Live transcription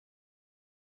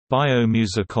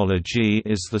Biomusicology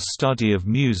is the study of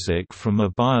music from a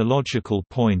biological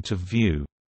point of view.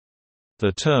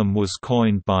 The term was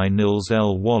coined by Niels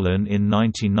L. Wallin in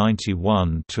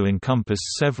 1991 to encompass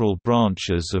several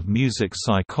branches of music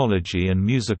psychology and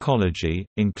musicology,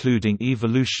 including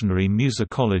evolutionary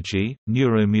musicology,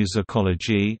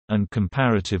 neuromusicology, and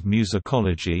comparative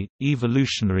musicology.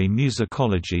 Evolutionary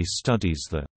musicology studies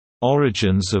the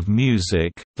origins of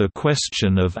music, the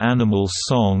question of animal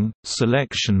song,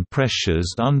 selection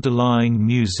pressures underlying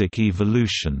music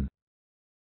evolution,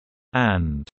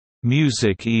 and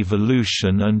music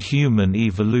evolution and human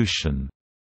evolution.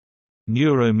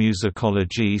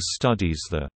 Neuromusicology studies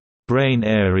the brain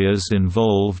areas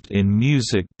involved in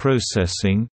music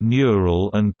processing,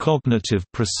 neural and cognitive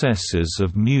processes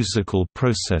of musical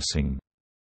processing,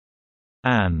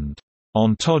 and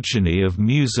ontogeny of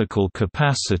musical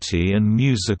capacity and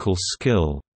musical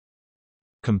skill.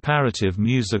 Comparative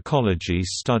musicology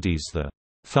studies the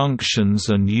functions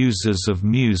and uses of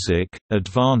music,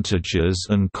 advantages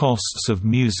and costs of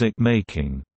music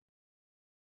making,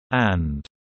 and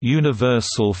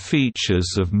universal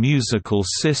features of musical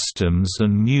systems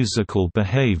and musical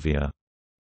behavior.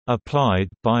 Applied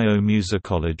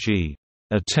biomusicology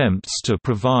attempts to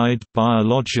provide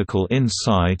biological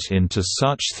insight into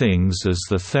such things as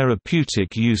the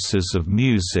therapeutic uses of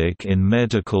music in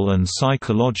medical and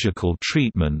psychological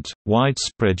treatment,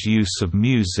 widespread use of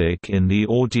music in the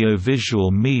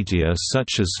audiovisual media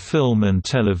such as film and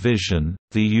television,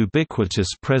 the ubiquitous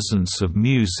presence of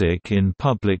music in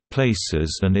public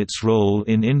places and its role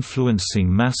in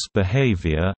influencing mass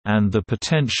behavior, and the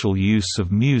potential use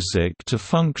of music to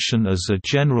function as a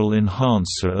general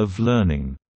enhancer of learning.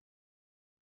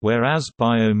 Whereas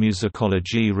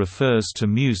biomusicology refers to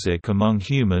music among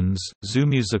humans,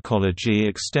 zoomusicology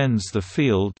extends the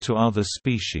field to other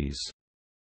species.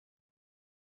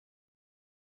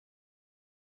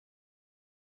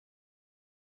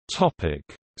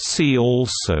 See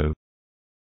also: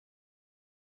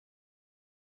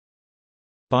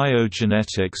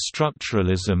 biogenetic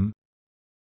structuralism,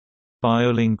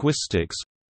 biolinguistics,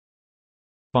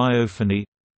 biophony,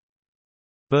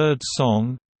 bird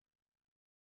song,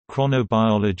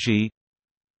 chronobiology,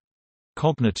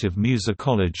 cognitive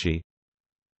musicology,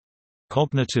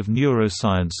 cognitive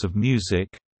neuroscience of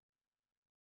music,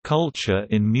 culture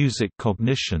in music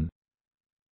cognition,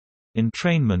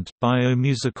 entrainment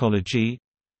biomusicology,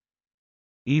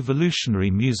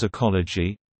 evolutionary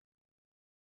musicology,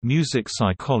 music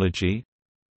psychology,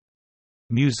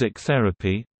 music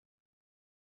therapy,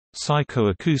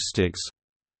 psychoacoustics,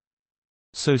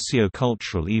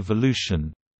 sociocultural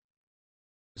evolution,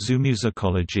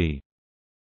 zoomusicology.